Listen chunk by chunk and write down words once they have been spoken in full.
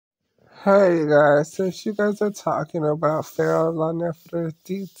Hey guys, since you guys are talking about Pharaoh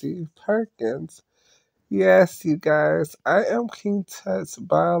Nefertiti Perkins, yes, you guys, I am King Tut's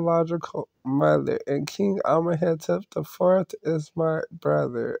biological mother, and King Amenhotep IV is my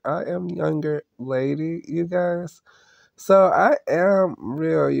brother. I am younger lady, you guys. So I am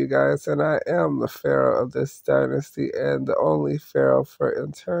real, you guys, and I am the pharaoh of this dynasty and the only pharaoh for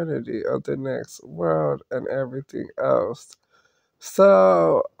eternity of the next world and everything else.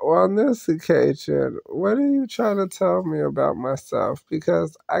 So, on this occasion, what are you trying to tell me about myself?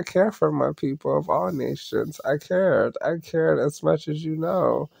 Because I care for my people of all nations. I cared as much as you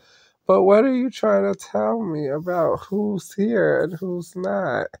know. But what are you trying to tell me about who's here and who's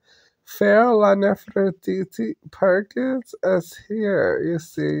not? Pharaoh Nefertiti Perkins is here, you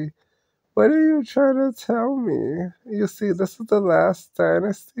see. What are you trying to tell me? You see, this is the last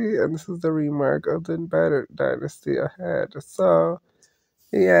dynasty, and this is the remark of the better dynasty ahead. So,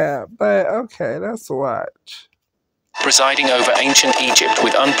 yeah, but okay, let's watch. Presiding over ancient Egypt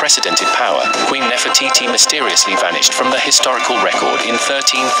with unprecedented power, Queen Nefertiti mysteriously vanished from the historical record in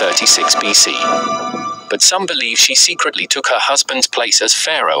 1336 BC. But some believe she secretly took her husband's place as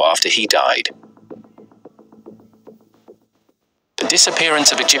pharaoh after he died. The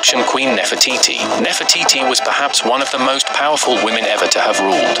disappearance of Egyptian Queen Nefertiti. Nefertiti was perhaps one of the most powerful women ever to have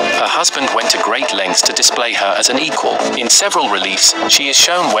ruled. Her husband went to great lengths to display her as an equal. In several reliefs, she is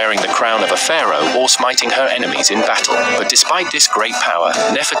shown wearing the crown of a pharaoh or smiting her enemies in battle. But despite this great power,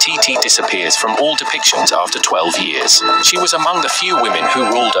 Nefertiti disappears from all depictions after 12 years. She was among the few women who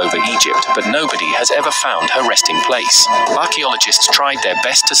ruled over Egypt, but nobody has ever found her resting place. Archaeologists tried their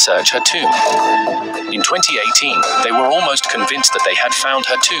best to search her tomb. In 2018, they were almost convinced that they had found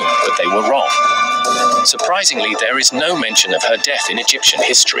her tomb, but they were wrong. Surprisingly, there is no mention of her death in Egyptian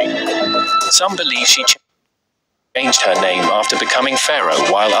history. Some believe she changed her name after becoming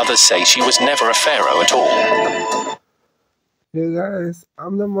pharaoh, while others say she was never a pharaoh at all. You guys,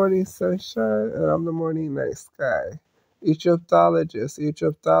 I'm the morning sunshine and I'm the morning night sky. Egyptologist.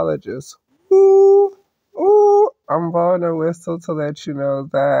 Ooh, ooh, I'm blowing a whistle to let you know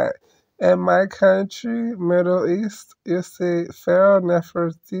that in my country, Middle East, you see, Pharaoh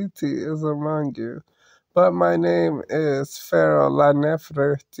Nefertiti is among you. But my name is Pharaoh La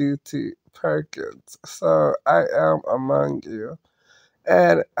Nefertiti Perkins, so I am among you.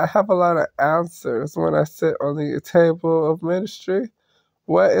 And I have a lot of answers when I sit on the table of ministry.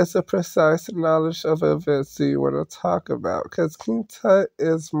 What is the precise knowledge of events do you want to talk about? Because King Tut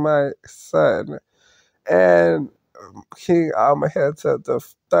is my son, and King Amenhotep the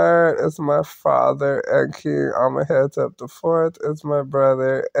third is my father, and King Amenhotep the fourth is my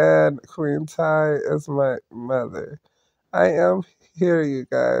brother, and Queen Tai is my mother. I am here, you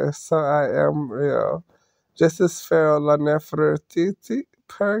guys, so I am real. This is Pharaoh Nefertiti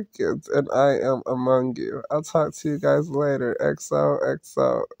Perkins, and I am among you. I'll talk to you guys later.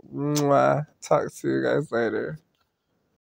 XOXO. Mwah. Talk to you guys later.